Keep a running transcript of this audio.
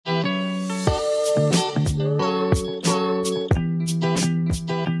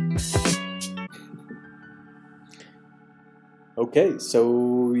Okay,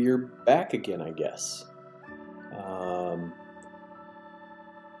 so you're back again, I guess.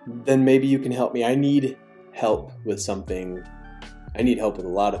 Then maybe you can help me. I need help with something. I need help with a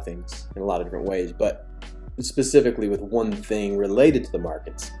lot of things in a lot of different ways, but specifically with one thing related to the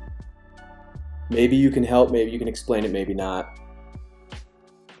markets. Maybe you can help, maybe you can explain it, maybe not.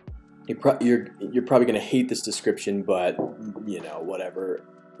 You're probably going to hate this description, but you know, whatever.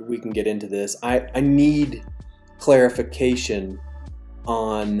 We can get into this. I need clarification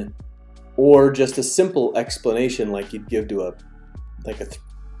on, or just a simple explanation like you'd give to a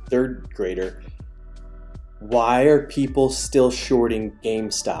third grader. Why are people still shorting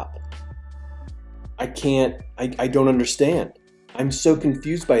GameStop? I don't understand. I'm so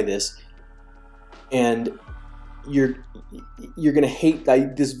confused by this, and you're gonna hate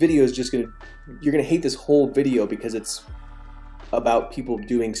this video. You're gonna hate this whole video because it's about people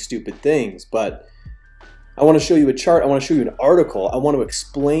doing stupid things. But I want to show you a chart. I want to show you an article. I want to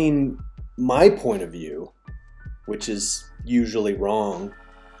explain my point of view, which is usually wrong,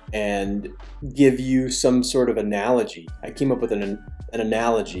 and give you some sort of analogy. I came up with an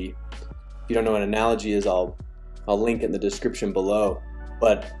analogy. If you don't know what an analogy is, I'll link it in the description below.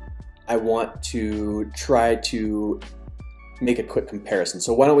 But I want to try to make a quick comparison.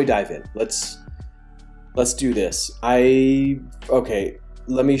 So why don't we dive in? Let's do this. Okay,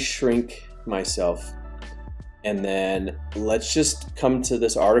 let me shrink myself, and then let's just come to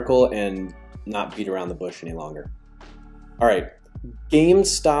this article and not beat around the bush any longer. All right,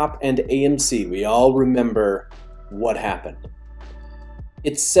 GameStop and AMC, we all remember what happened.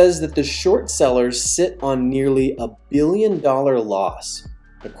 It says that the short sellers sit on nearly $1 billion loss,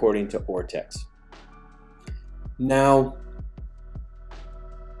 according to Ortex. Now,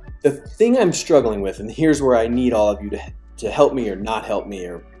 the thing I'm struggling with, and here's where I need all of you to help me or not help me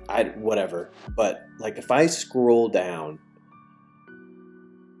or whatever, but like if I scroll down,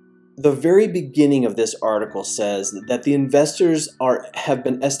 the very beginning of this article says that the investors have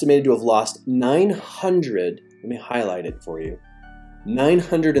been estimated to have lost let me highlight it for you,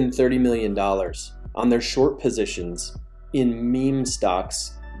 $930 million on their short positions in meme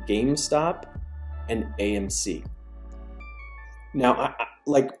stocks GameStop and AMC. Now,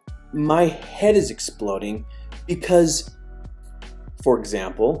 my head is exploding because, for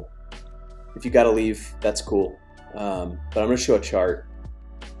example, if you gotta leave, that's cool. But I'm gonna show a chart.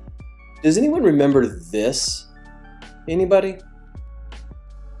 Does anyone remember this? Anybody?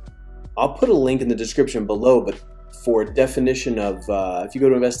 I'll put a link in the description below, but for a definition of, if you go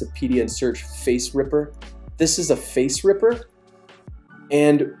to Investopedia and search face ripper, this is a face ripper.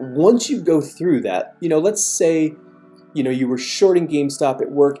 And once you go through that, let's say, you were shorting GameStop,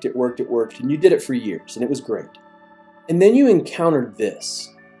 it worked, and you did it for years, and it was great. And then you encountered this,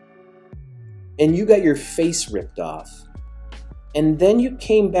 and you got your face ripped off. And then you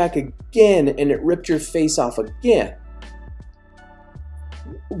came back again, and it ripped your face off again.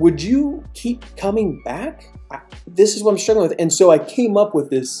 Would you keep coming back? This is what I'm struggling with. And so I came up with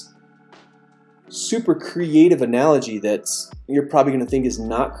this super creative analogy that you're probably going to think is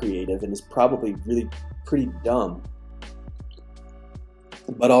not creative and is probably really pretty dumb.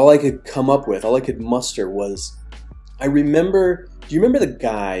 But all I could come up with, all I could muster was, do you remember the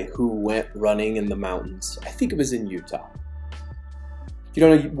guy who went running in the mountains? I think it was in Utah. If you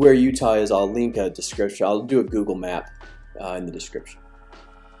don't know where Utah is, I'll link a description. I'll do a Google map in the description.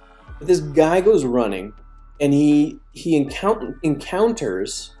 But this guy goes running, and he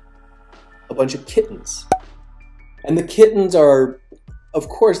encounters a bunch of kittens. And the kittens are, of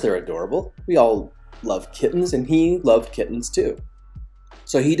course, they're adorable. We all love kittens, and he loved kittens too.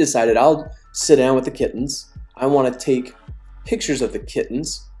 So he decided, I'll sit down with the kittens. I want to take pictures of the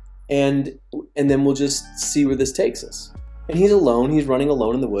kittens, and then we'll just see where this takes us. And he's alone. He's running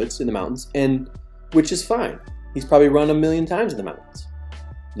alone in the woods, in the mountains, and which is fine. He's probably run 1,000,000 times in the mountains.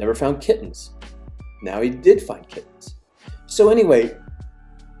 Never found kittens. Now he did find kittens. So anyway,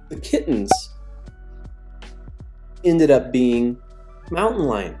 the kittens ended up being mountain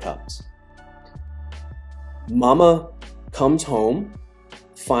lion cubs. Mama comes home,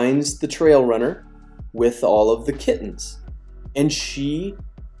 finds the trail runner with all of the kittens, and she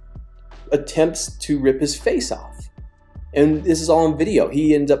attempts to rip his face off. And this is all on video.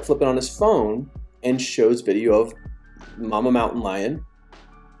 He ends up flipping on his phone and shows video of Mama Mountain Lion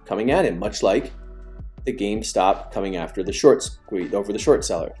coming at him, much like the GameStop coming after the short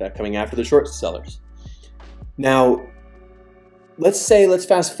sellers. Now, let's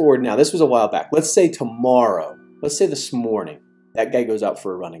fast forward now. This was a while back. Let's say tomorrow, let's say this morning, that guy goes out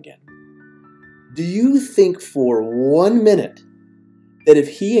for a run again. Do you think for 1 minute that if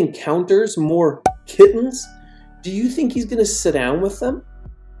he encounters more kittens, Do you think he's going to sit down with them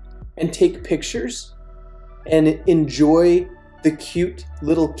and take pictures and enjoy the cute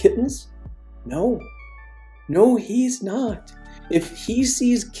little kittens? No. No, he's not. If he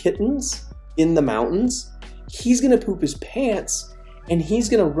sees kittens in the mountains, he's going to poop his pants and he's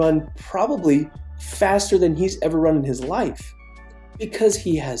going to run probably faster than he's ever run in his life because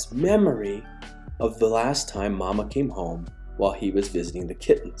he has memory of the last time Mama came home while he was visiting the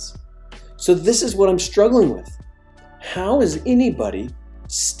kittens. So this is what I'm struggling with. How is anybody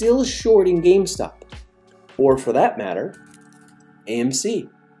still shorting GameStop? Or for that matter, AMC?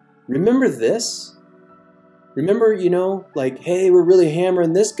 Remember this? Remember, like, hey, we're really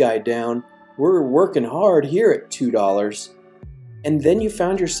hammering this guy down. We're working hard here at $2. And then you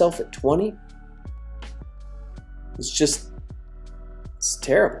found yourself at 20? It's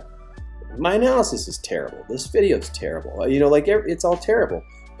terrible. My analysis is terrible. This video is terrible. Like it's all terrible.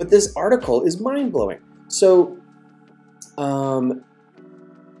 But this article is mind-blowing. So,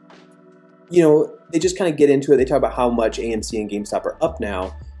 they just kind of get into it. They talk about how much AMC and GameStop are up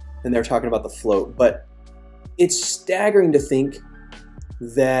now, and they're talking about the float. But it's staggering to think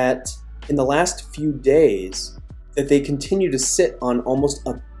that in the last few days that they continue to sit on almost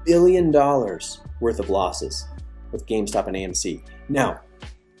 $1 billion worth of losses with GameStop and AMC. Now,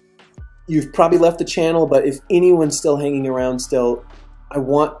 you've probably left the channel, but if anyone's still hanging around still, I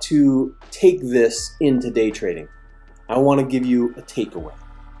want to take this into day trading. I want to give you a takeaway,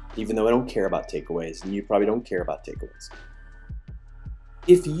 even though I don't care about takeaways, and you probably don't care about takeaways.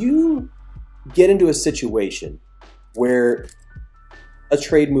 If you get into a situation where a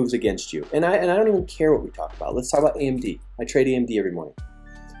trade moves against you, and I don't even care what we talk about. Let's talk about AMD. I trade AMD every morning.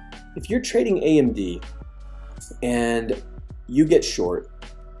 If you're trading AMD and you get short,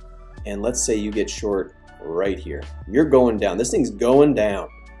 and let's say you get short right here, you're going down. This thing's going down,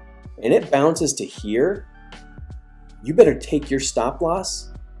 and it bounces to here. You better take your stop loss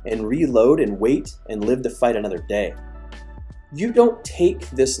and reload and wait and live to fight another day. You don't take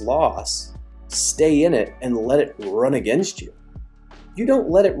this loss, stay in it, and let it run against you. You don't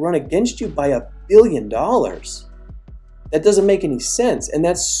let it run against you by $1 billion. That doesn't make any sense, and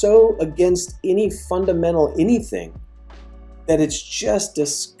that's so against any fundamental anything that it's just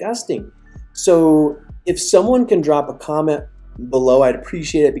disgusting. So if someone can drop a comment below, I'd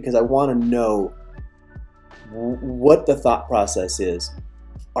appreciate it, because I want to know what the thought process is.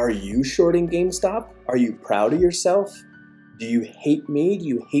 Are you shorting GameStop? Are you proud of yourself? Do you hate me? Do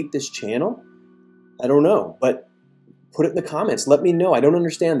you hate this channel? I don't know, but put it in the comments. Let me know. I don't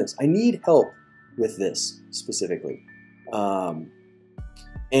understand this. I need help with this specifically.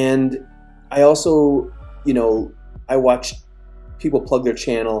 And I also, I watch people plug their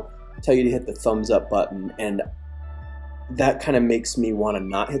channel, tell you to hit the thumbs up button, and that kind of makes me want to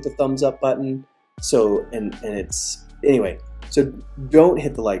not hit the thumbs up button. So, and it's, anyway, so don't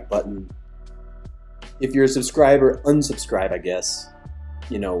hit the like button. If you're a subscriber, unsubscribe, I guess,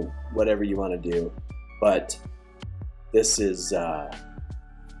 whatever you want to do. But this is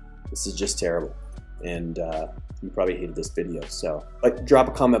just terrible, and you probably hated this video. So, but drop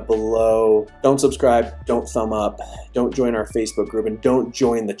a comment below. Don't subscribe. Don't thumb up. Don't join our Facebook group, and don't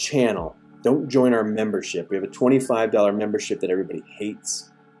join the channel. Don't join our membership. We have a $25 membership that everybody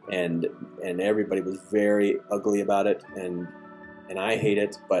hates, and everybody was very ugly about it, and I hate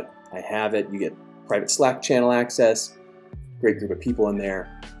it, but I have it. You get private Slack channel access. Great group of people in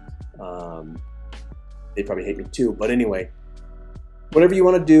there. They probably hate me too, but anyway, whatever you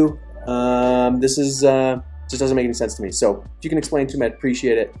want to do, this is just doesn't make any sense to me. So if you can explain to me, I'd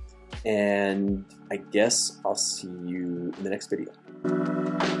appreciate it. And I guess I'll see you in the next video.